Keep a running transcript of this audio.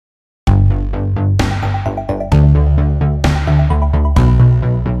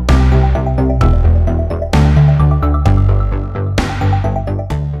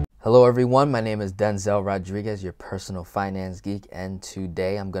Hello everyone, my name is Denzel Rodriguez, your personal finance geek, and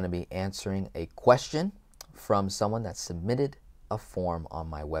today I'm going to be answering a question from someone that submitted a form on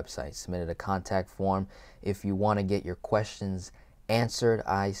my website, submitted a contact form. If you want to get your questions answered,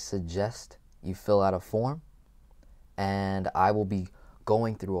 I suggest you fill out a form, and I will be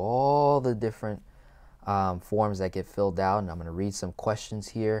going through all the different forms that get filled out, and I'm going to read some questions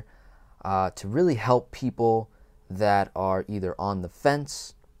here to really help people that are either on the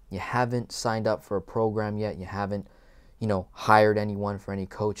fence, you haven't signed up for a program yet, you haven't, hired anyone for any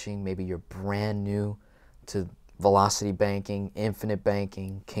coaching, maybe you're brand new to Velocity Banking, Infinite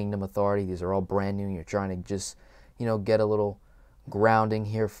Banking, Kingdom Authority. These are all brand new. You're trying to just, get a little grounding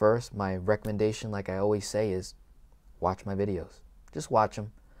here first. My recommendation, like I always say, is watch my videos. Just watch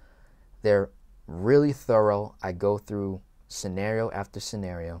them. They're really thorough. I go through scenario after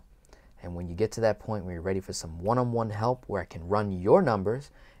scenario. And when you get to that point where you're ready for some one-on-one help where I can run your numbers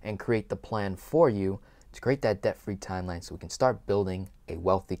and create the plan for you to create that debt-free timeline so we can start building a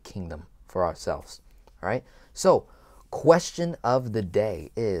wealthy kingdom for ourselves. All right? So, question of the day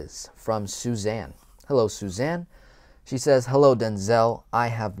is from Suzanne. Hello, Suzanne. She says, "Hello, Denzel. I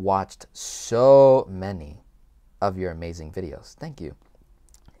have watched so many of your amazing videos. Thank you.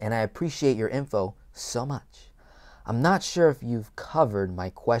 And I appreciate your info so much. I'm not sure if you've covered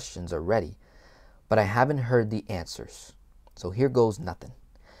my questions already, but I haven't heard the answers. So here goes nothing.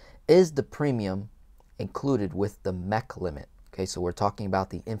 Is the premium included with the MEC limit?" Okay, so we're talking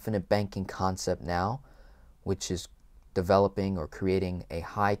about the infinite banking concept now, which is developing or creating a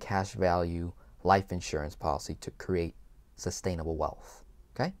high cash value life insurance policy to create sustainable wealth.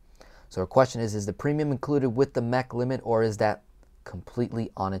 Okay, so our question is the premium included with the MEC limit, or is that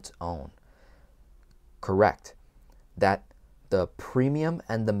completely on its own? Correct. That the premium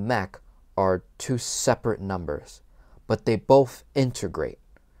and the MEC are two separate numbers, but they both integrate.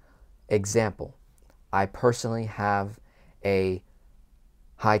 Example, I personally have a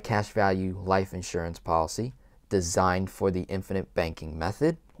high cash value life insurance policy designed for the infinite banking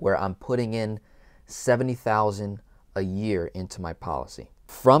method where I'm putting in $70,000 a year into my policy.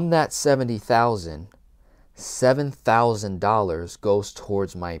 From that $70,000, $7,000 goes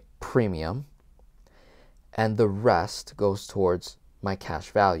towards my premium, and the rest goes towards my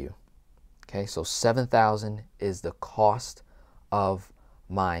cash value. Okay, so $7,000 is the cost of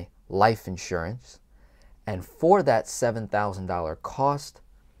my life insurance, and for that $7,000 cost,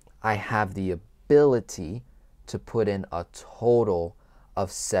 I have the ability to put in a total of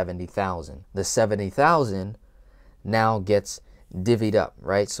 $70,000. The $70,000 now gets divvied up,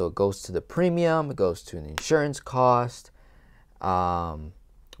 right? So it goes to the premium, it goes to the insurance cost.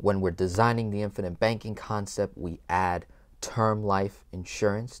 When we're designing the infinite banking concept, we add term life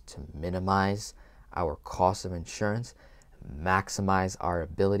insurance to minimize our cost of insurance, maximize our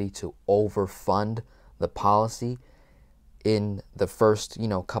ability to overfund the policy in the first,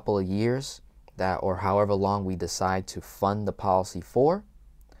 couple of years or however long we decide to fund the policy for.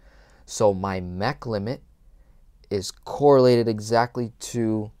 So my MEC limit is correlated exactly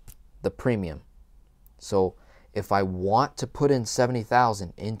to the premium. So if I want to put in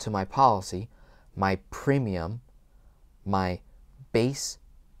 $70,000 into my policy, my premium, my base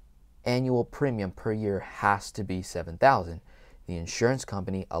annual premium per year has to be $7,000. The insurance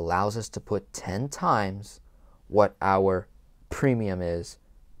company allows us to put 10 times what our premium is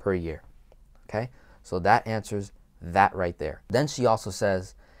per year. Okay? So that answers that right there. Then she also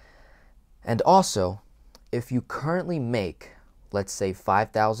says, and also, if you currently make, let's say,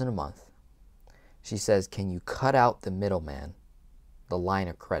 $5,000 a month, she says, can you cut out the middleman, the line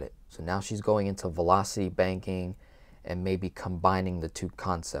of credit? So now she's going into velocity banking and maybe combining the two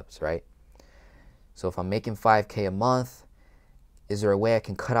concepts, right? So if I'm making $5K a month, is there a way I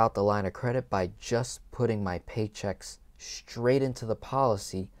can cut out the line of credit by just putting my paychecks straight into the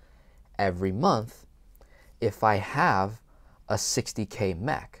policy every month if I have a 60K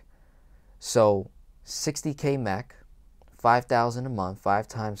MEC? So 60K MEC, $5,000 a month, 5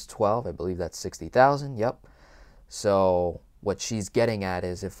 times 12, I believe that's 60,000. Yep. So what she's getting at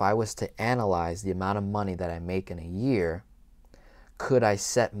is if I was to analyze the amount of money that I make in a year, could I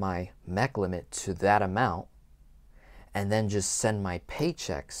set my MEC limit to that amount and then just send my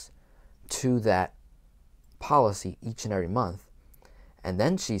paychecks to that policy each and every month? And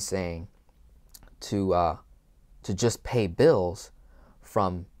then she's saying to just pay bills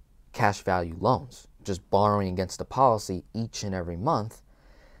from cash value loans, just borrowing against the policy each and every month.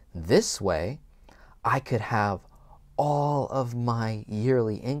 This way, I could have all of my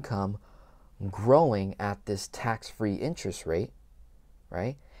yearly income growing at this tax-free interest rate,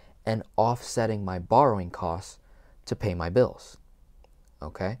 right? And offsetting my borrowing costs to pay my bills,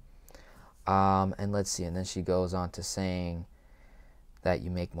 okay? And let's see, and then she goes on to saying that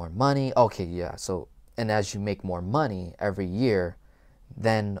you make more money. Okay, yeah, so, and as you make more money every year,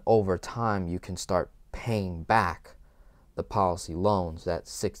 then over time you can start paying back the policy loans, that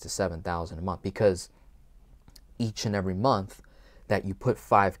 $6,000 to $7,000 a month, because each and every month that you put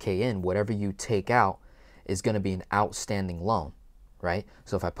 $5,000 in, whatever you take out is going to be an outstanding loan, right?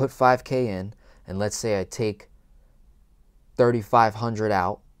 So if I put $5,000 in, and let's say I take $3,500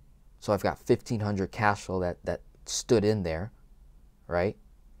 out, so I've got $1,500 cash flow that stood in there, right?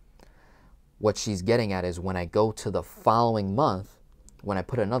 What she's getting at is when I go to the following month, when I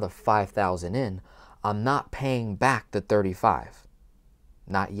put another $5,000 in, I'm not paying back the $35,000,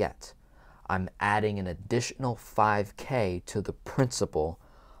 not yet. I'm adding an additional $5,000 to the principal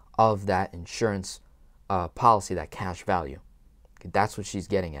of that insurance policy, that cash value. That's what she's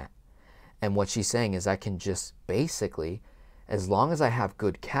getting at. And what she's saying is I can just basically, as long as I have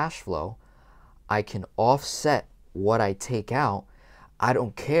good cash flow, I can offset what I take out. I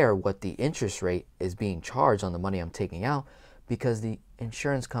don't care what the interest rate is being charged on the money I'm taking out, because the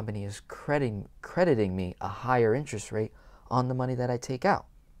insurance company is crediting me a higher interest rate on the money that I take out.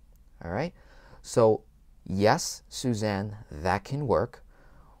 All right? So yes, Suzanne, that can work.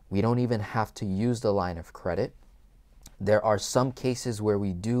 We don't even have to use the line of credit. There are some cases where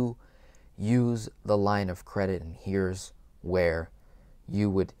we do use the line of credit, and here's where you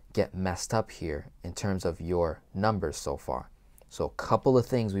would get messed up here in terms of your numbers so far. So a couple of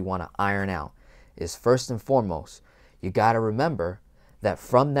things we want to iron out is, first and foremost, you got to remember that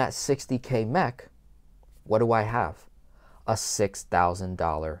from that $60,000 mech, what do I have? A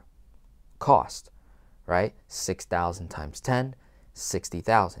 $6,000 cost, right? 6,000 times 10,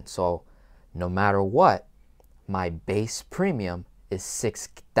 60,000. So no matter what, my base premium is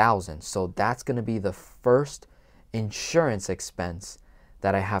 6,000. So that's going to be the first insurance expense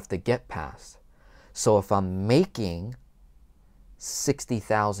that I have to get past. So if I'm making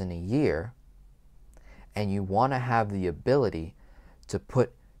 60,000 a year, and you want to have the ability to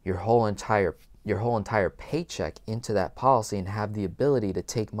put your whole entire paycheck into that policy and have the ability to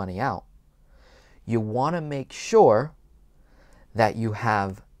take money out, you want to make sure that you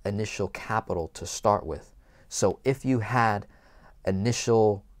have initial capital to start with. So if you had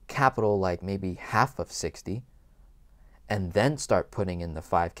initial capital like maybe half of 60, and then start putting in the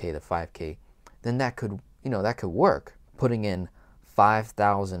 5K, then that could work. Putting in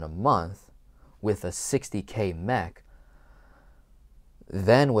 5,000 a month with a 60K mech,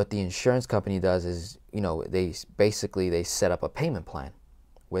 then what the insurance company does is, they set up a payment plan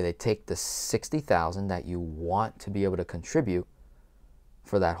where they take the 60,000 that you want to be able to contribute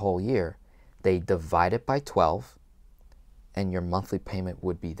for that whole year, they divide it by 12, and your monthly payment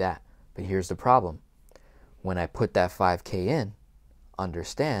would be that. But here's the problem. When I put that 5K in,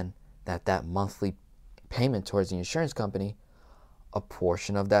 understand that that monthly payment towards the insurance company, a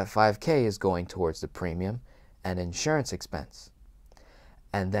portion of that 5K is going towards the premium and insurance expense.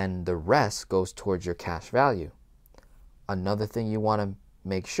 And then the rest goes towards your cash value. Another thing you want to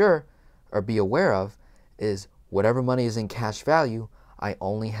make sure or be aware of is whatever money is in cash value, I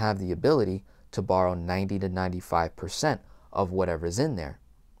only have the ability to borrow 90 to 95% of whatever's in there.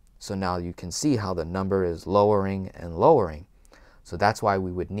 So now you can see how the number is lowering and lowering. So that's why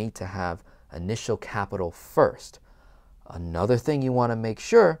we would need to have initial capital first. Another thing you want to make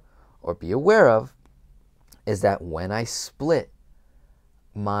sure or be aware of is that when I split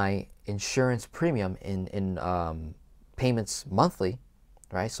my insurance premium in payments monthly,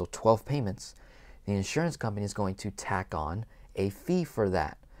 right? So 12 payments, the insurance company is going to tack on a fee for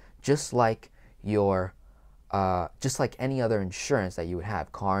that, just like any other insurance that you would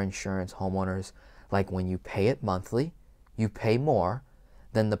have, car insurance, homeowners. Like when you pay it monthly, you pay more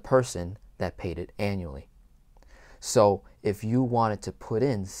than the person that paid it annually. So if you wanted to put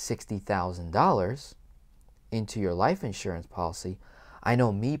in $60,000 into your life insurance policy, I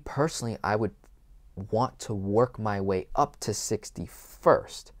know me personally, I would want to work my way up to 60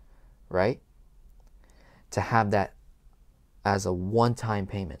 first, right? To have that as a one-time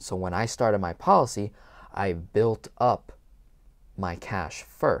payment. So when I started my policy, I built up my cash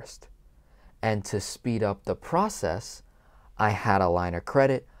first. And to speed up the process, I had a line of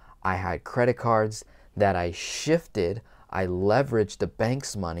credit, I had credit cards that I shifted. I leveraged the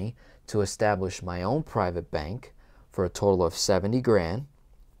bank's money to establish my own private bank for a total of 70 grand,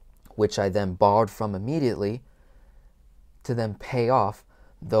 which I then borrowed from immediately to then pay off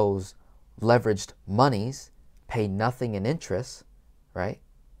those leveraged monies, pay nothing in interest, right?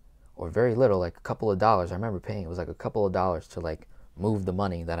 Or very little, like a couple of dollars. I remember paying, it was like a couple of dollars to like move the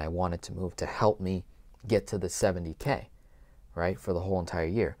money that I wanted to move to help me get to the 70K, right? For the whole entire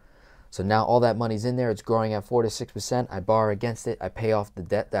year. So now all that money's in there. It's growing at 4 to 6%. I borrow against it. I pay off the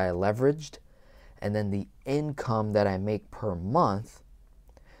debt that I leveraged. And then the income that I make per month,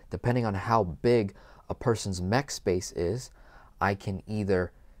 depending on how big a person's mech space is, I can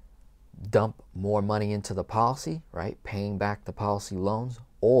either dump more money into the policy, right, paying back the policy loans,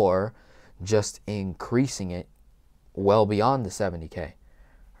 or just increasing it well beyond the 70K.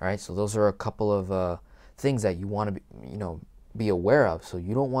 All right, so those are a couple of things that you want to be aware of. So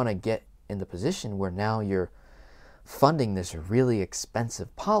you don't want to get in the position where now you're funding this really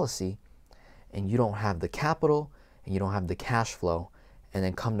expensive policy and you don't have the capital and you don't have the cash flow, and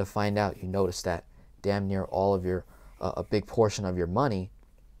then come to find out you notice that damn near all of your a big portion of your money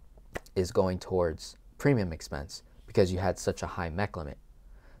is going towards premium expense because you had such a high mech limit.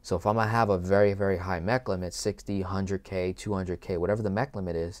 So if I'm going to have a very, very high mech limit, 60, 100K, 200K, whatever the mech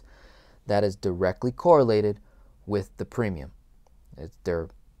limit is, that is directly correlated with the premium. They're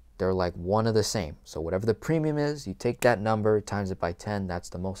like one of the same. So whatever the premium is, you take that number, times it by 10, that's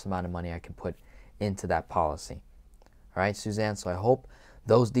the most amount of money I can put into that policy. All right, Suzanne, so I hope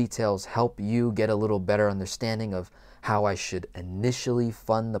those details help you get a little better understanding of how I should initially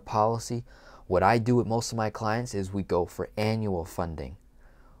fund the policy. What I do with most of my clients is we go for annual funding.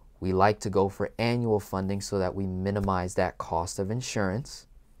 We like to go for annual funding so that we minimize that cost of insurance.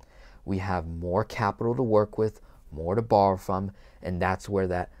 We have more capital to work with, more to borrow from, and that's where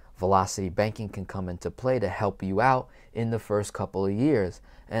that velocity banking can come into play to help you out in the first couple of years.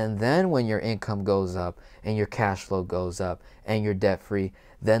 And then when your income goes up and your cash flow goes up and you're debt free,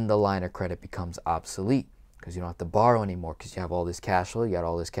 then the line of credit becomes obsolete because you don't have to borrow anymore because you have all this cash flow, you got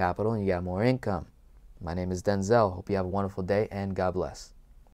all this capital, and you got more income. My name is Denzel. Hope you have a wonderful day and God bless.